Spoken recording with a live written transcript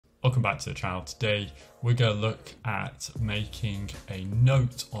Welcome back to the channel. Today we're going to look at making a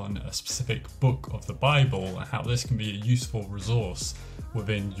note on a specific book of the Bible and how this can be a useful resource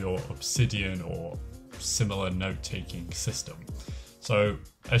within your Obsidian or similar note-taking system. So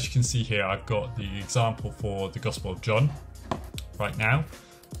as you can see here, I've got the example for the Gospel of John right now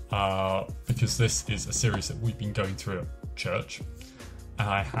because this is a series that we've been going through at church, and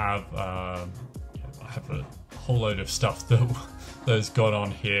I have a whole load of stuff that has gone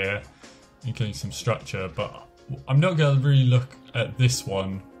on here, including some structure, but I'm not going to really look at this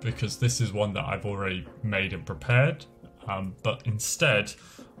one because this is one that I've already made and prepared, but instead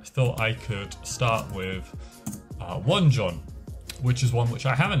I thought I could start with 1 John, which is one which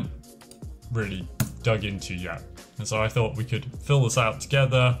I haven't really dug into yet, and so I thought we could fill this out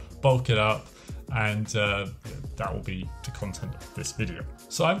together, bulk it up, and that will be the content of this video.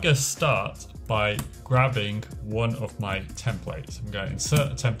 So I'm going to start by grabbing one of my templates. I'm going to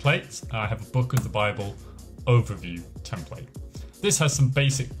insert a template. I have a Book of the Bible overview template. This has some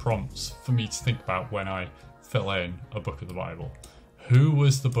basic prompts for me to think about when I fill in a book of the Bible. Who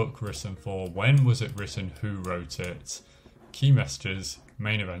was the book written for? When was it written? Who wrote it? Key messages,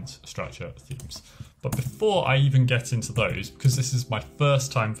 main events, structure, themes. But before I even get into those, because this is my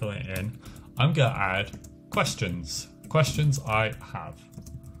first time filling it in, I'm going to add questions. Questions I have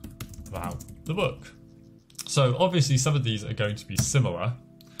about the book. So obviously some of these are going to be similar,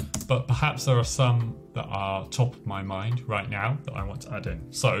 but perhaps there are some that are top of my mind right now that I want to add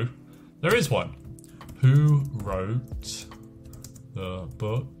in. So there is one. Who wrote the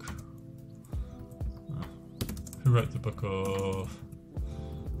book? Who wrote the book of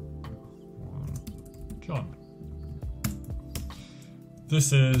John?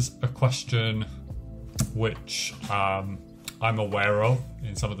 This is a question which I'm aware of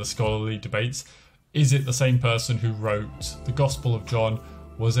in some of the scholarly debates. Is it the same person who wrote the Gospel of John?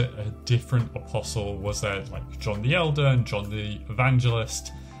 Was it a different apostle? Was there like John the Elder and John the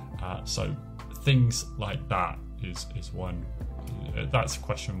Evangelist? So things like that is one. That's a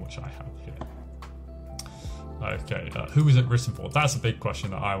question which I have here. Okay, who was it written for? That's a big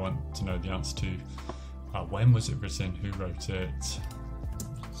question that I want to know the answer to. When was it written? Who wrote it?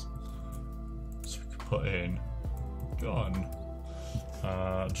 So we could put in John.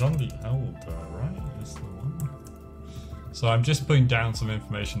 John the Elder, right? Is the one. So I'm just putting down some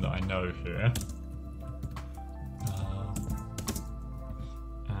information that I know here.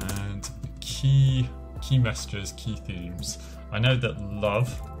 And key messages, key themes. I know that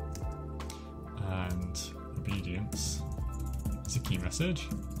love and obedience is a key message.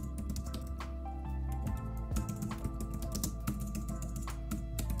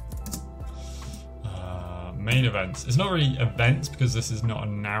 Main events. It's not really events because this is not a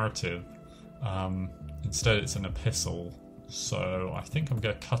narrative. Instead it's an epistle. So I think I'm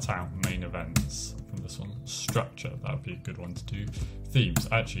going to cut out main events from this one. Structure, that would be a good one to do. Themes.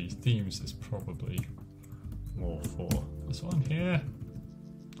 Actually, themes is probably more for this one here.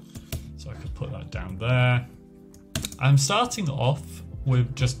 So I could put that down there. I'm starting off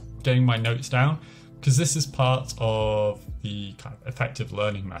with just getting my notes down because this is part of the kind of effective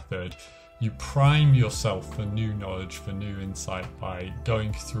learning method. You prime yourself for new knowledge, for new insight by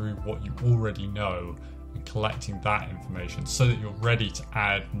going through what you already know and collecting that information so that you're ready to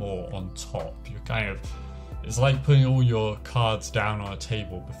add more on top. You're kind of, it's like putting all your cards down on a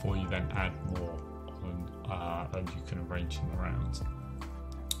table before you then add more on, and you can arrange them around.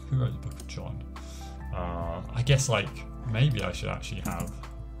 Who wrote the book of John? I guess like maybe I should actually have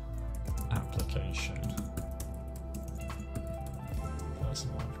application.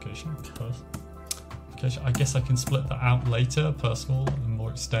 Personal application. I guess I can split that out later, personal and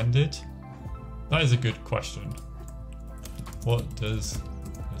more extended. That is a good question. What does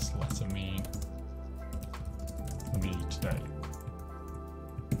this letter mean for me today?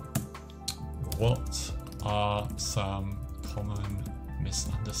 What are some common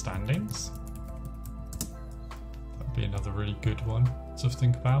misunderstandings? That would be another really good one to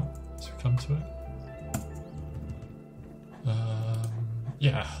think about as we come to it.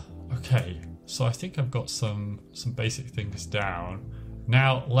 Yeah, okay, so I think I've got some basic things down.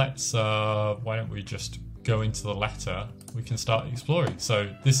 Now let's, why don't we just go into the letter, we can start exploring. So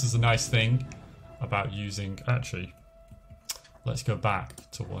this is a nice thing about using, actually, let's go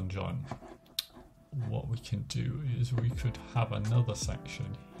back to 1 John. What we can do is we could have another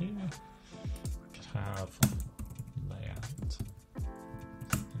section here. We could have layout.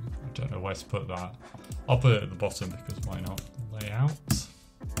 I don't know where to put that. I'll put it at the bottom because why not? Layout.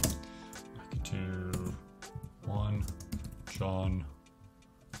 I could do 1 John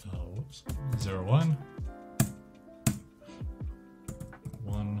 01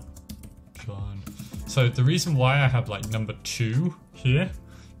 1 John. So the reason why I have like number 2 here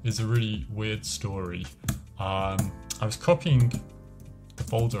is a really weird story. I was copying the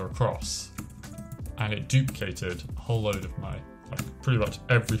folder across and it duplicated a whole load of my, like pretty much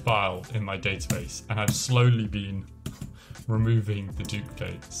every file in my database, and I've slowly been removing the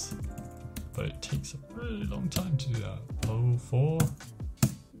duplicates. But it takes a really long time to do that. 04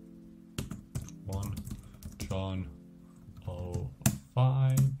 1 John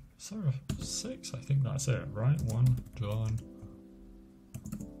 05. Is there a 6? I think that's it, right? 1 John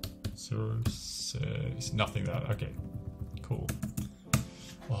 06. Nothing there. Okay, cool.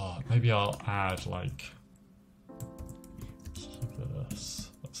 Oh, maybe I'll add like keyverse.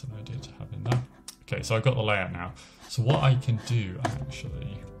 That's an idea to have in there. Okay, so I've got the layout now. So what I can do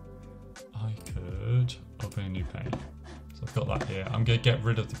actually, I could open a new pane. So I've got that here. I'm going to get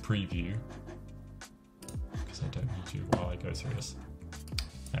rid of the preview because I don't need to while I go through this.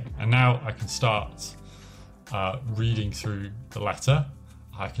 Okay, and now I can start reading through the letter.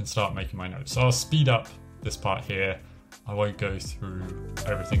 I can start making my notes. So I'll speed up this part here. I won't go through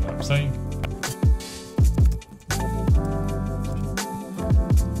everything that I'm saying.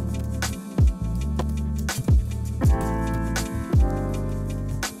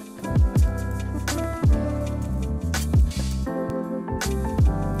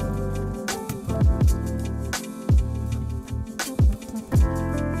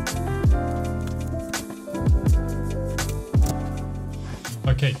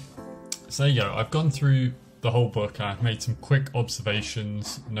 Okay, so there you go. I've gone through the whole book and I've made some quick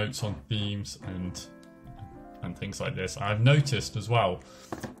observations, notes on themes and things like this. I've noticed as well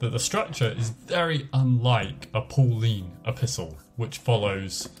that the structure is very unlike a Pauline epistle, which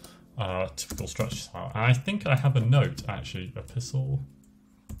follows typical structure style. And I think I have a note actually, epistle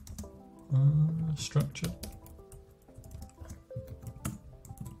structure.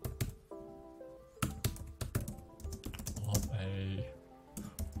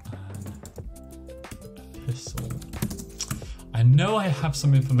 I know I have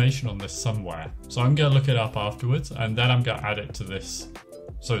some information on this somewhere, so I'm going to look it up afterwards and then I'm going to add it to this.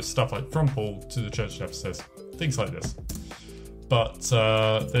 So it's stuff like from Paul to the church of Ephesus, things like this. But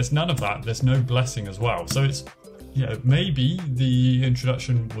there's none of that. There's no blessing as well. So it's, yeah, maybe the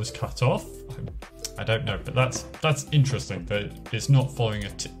introduction was cut off. I don't know, but that's interesting that it's not following a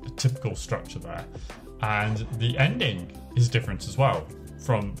typical structure there. And the ending is different as well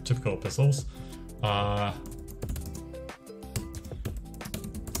from typical epistles.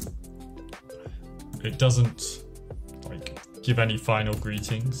 It doesn't like give any final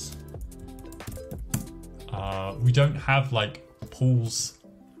greetings. We don't have like Paul's.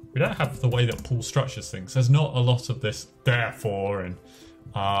 We don't have the way that Paul structures things. There's not a lot of this therefore, and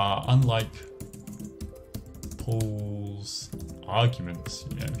unlike Paul's arguments,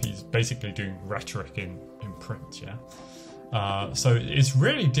 you know, he's basically doing rhetoric in print. Yeah. So it's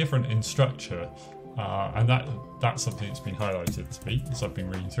really different in structure, and that's something that's been highlighted to me as I've been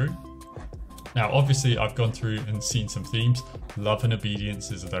reading through. Now, obviously, I've gone through and seen some themes. Love and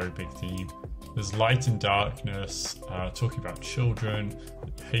obedience is a very big theme. There's light and darkness, talking about children,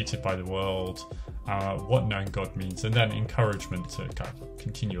 hated by the world, what knowing God means, and then encouragement to kind of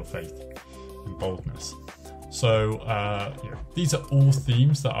continue your faith and boldness. So yeah, these are all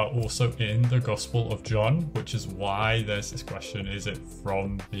themes that are also in the Gospel of John, which is why there's this question: is it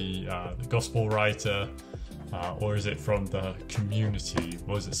from the Gospel writer? Or is it from the community?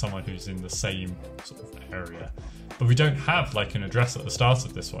 Or is it someone who's in the same sort of area? But we don't have like an address at the start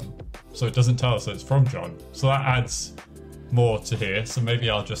of this one, so it doesn't tell us that it's from John. So that adds more to here. So maybe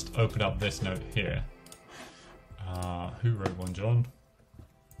I'll just open up this note here. Who wrote 1 John?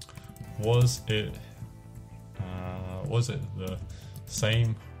 Was it the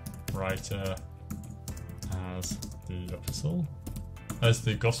same writer as the epistle? As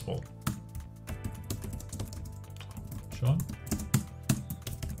the Gospel? John.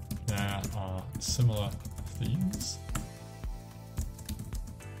 There are similar themes.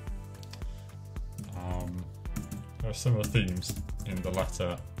 There are similar themes in the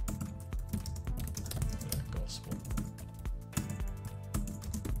letter, the Gospel.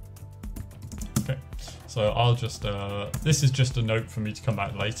 Okay, so I'll just, this is just a note for me to come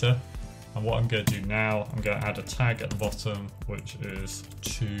back later. And what I'm going to do now, I'm going to add a tag at the bottom, which is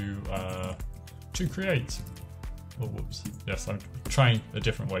to create. Oh, whoops. Yes, I'm trying a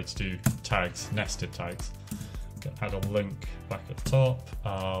different way to do tags, nested tags. Okay, add a link back at the top.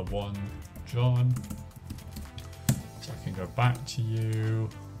 1 John. So I can go back to you.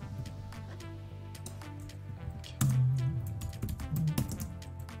 Okay.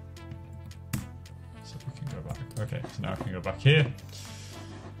 So we can go back. Okay, so now I can go back here.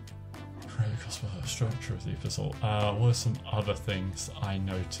 structure of the epistle. What are some other things I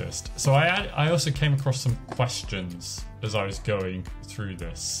noticed? So I also came across some questions as I was going through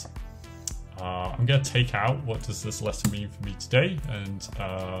this. I'm going to take out what does this letter mean for me today, and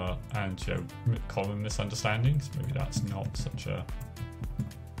you know, common misunderstandings. Maybe that's not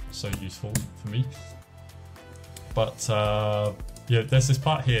so useful for me. But yeah, there's this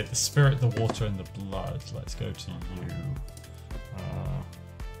part here: the spirit, the water, and the blood. Let's go to you.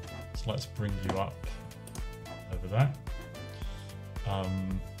 So let's bring you up over there.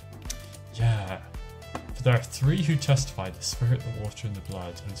 Yeah. For there are three who testify, the spirit, the water, and the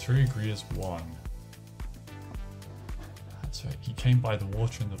blood, and three agree as one. That's right, he came by the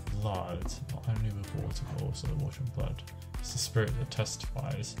water and the blood, not only with water, but also the water and blood. It's the spirit that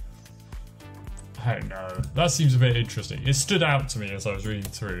testifies. I don't know, that seems a bit interesting. It stood out to me as I was reading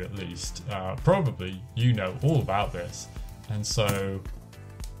through, at least. Probably you know all about this, and so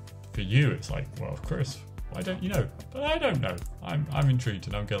for you it's like, well, Chris, why don't you know? But I don't know. I'm intrigued,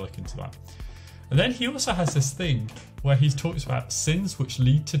 and I'm going to look into that. And then he also has this thing where he talks about sins which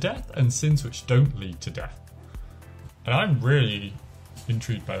lead to death and sins which don't lead to death. And I'm really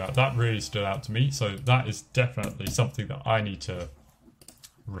intrigued by that. That really stood out to me. So that is definitely something that I need to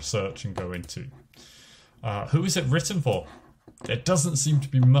research and go into. Who is it written for? There doesn't seem to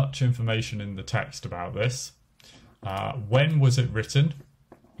be much information in the text about this. When was it written?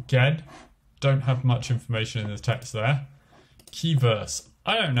 Again, don't have much information in the text there. Key verse.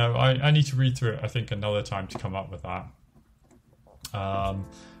 I don't know. I need to read through it, I think, another time to come up with that.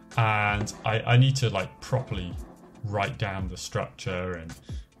 And I need to like properly write down the structure and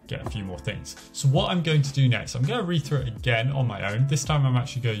get a few more things. So what I'm going to do next, I'm going to read through it again on my own. This time I'm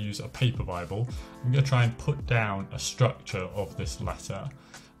actually going to use a paper Bible. I'm going to try and put down a structure of this letter.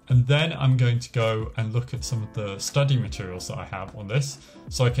 And then I'm going to go and look at some of the study materials that I have on this,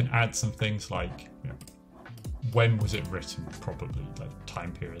 so I can add some things like, you know, when was it written, probably, like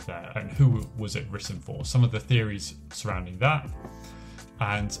time period there, and who was it written for, some of the theories surrounding that.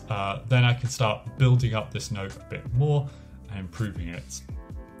 And then I can start building up this note a bit more and improving it.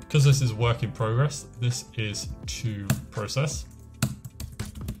 Because this is a work in progress, this is to process.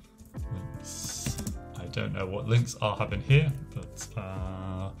 Links. I don't know what links I'll have in here, but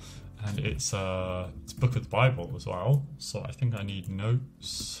and it's book of the Bible as well, so I think I need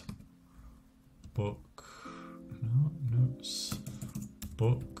notes, book, no, notes,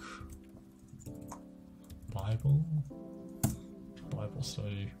 book, Bible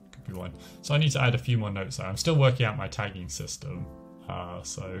study, could be one. So I need to add a few more notes there. I'm still working out my tagging system,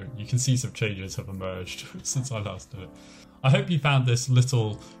 so you can see some changes have emerged since I last did it. I hope you found this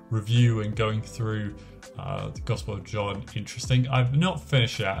little review and going through the Gospel of John interesting. I've not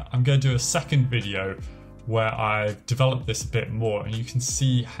finished yet. I'm going to do a second video where I've developed this a bit more, and you can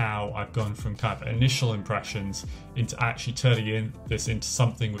see how I've gone from kind of initial impressions into actually turning this into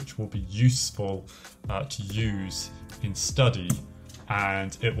something which will be useful to use in study,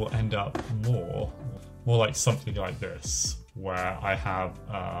 and it will end up more like something like this, where I have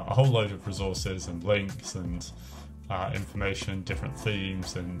a whole load of resources and links and information, different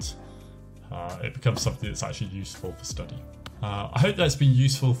themes, and it becomes something that's actually useful for study. I hope that's been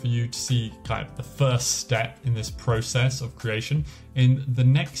useful for you to see kind of the first step in this process of creation. In the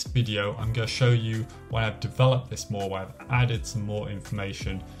next video, I'm going to show you when I've developed this more, where I've added some more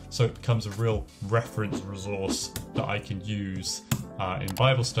information, so it becomes a real reference resource that I can use in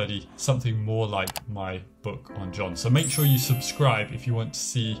Bible study, something more like my book on John. So make sure you subscribe if you want to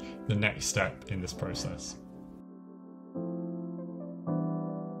see the next step in this process.